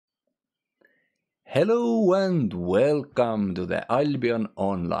Hello and welcome to the Albion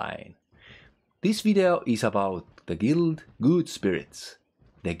Online. This video is about the guild Goodspirits,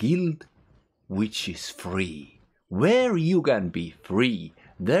 the guild which is free, where you can be free.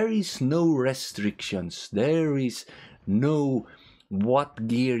 There is no restrictions, there is no what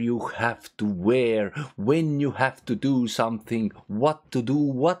gear you have to wear, when you have to do something, what to do,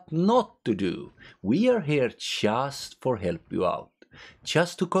 what not to do. We are here just for help you out,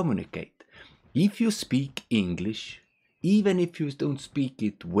 just to communicate. If you speak English, even if you don't speak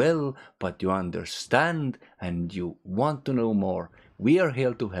it well, but you understand and you want to know more, we are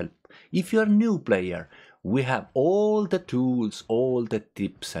here to help. If you're a new player, we have all the tools, all the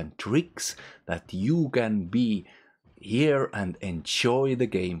tips and tricks that you can be here and enjoy the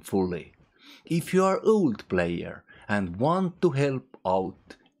game fully. If you are an old player and want to help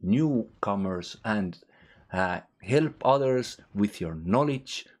out newcomers and help others with your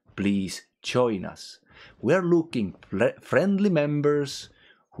knowledge, please join us. We're looking friendly members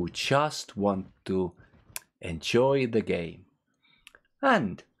who just want to enjoy the game.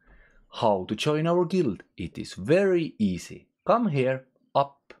 And how to join our guild? It is very easy. Come here,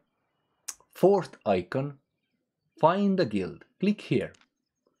 up, fourth icon, find the guild, click here.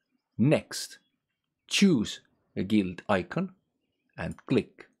 Next, choose a guild icon and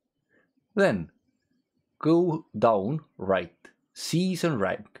click. Then go down right, season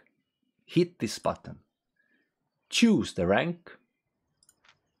rank. Hit this button. Choose the rank.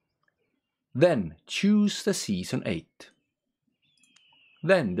 Then choose the season 8.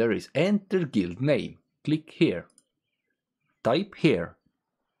 Then there is enter guild name. Click here. Type here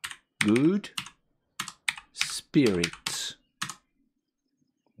Goodspirits.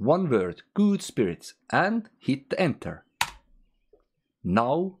 One word, Goodspirits, and hit enter.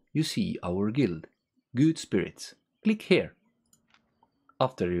 Now you see our guild, Goodspirits. Click here.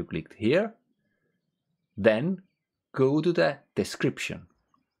 After you clicked here, then go to the description,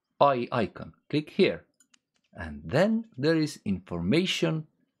 icon, click here, and then there is information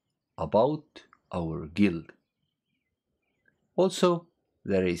about our guild. Also,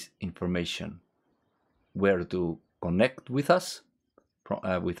 there is information where to connect with us,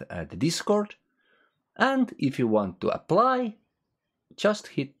 with the Discord, and if you want to apply, just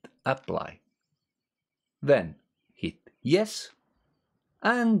hit apply. Then hit yes,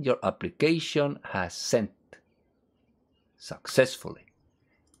 and your application has sent successfully.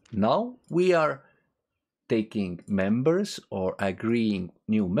 Now we are taking members or agreeing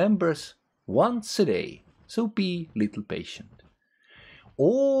new members once a day, so be little patient.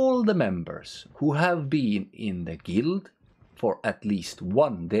 All the members who have been in the guild for at least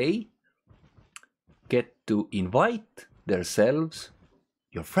one day get to invite themselves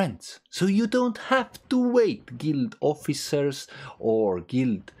your friends, so you don't have to wait guild officers or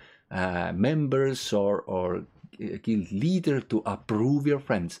guild members or guild leader to approve your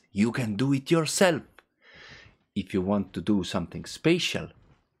friends. You can do it yourself. If you want to do something special,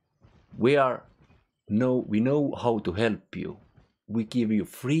 we know how to help you. We give you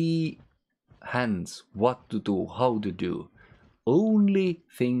free hands what to do, how to do. Only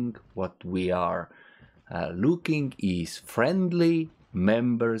thing what we are looking is friendly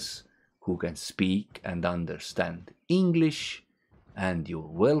members who can speak and understand English, and you're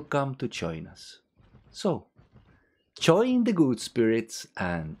welcome to join us. So, join the Goodspirits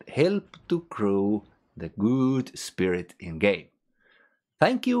and help to grow the good spirit in game.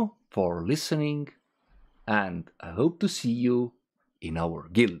 Thank you for listening, and I hope to see you in our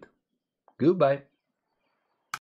guild. Goodbye.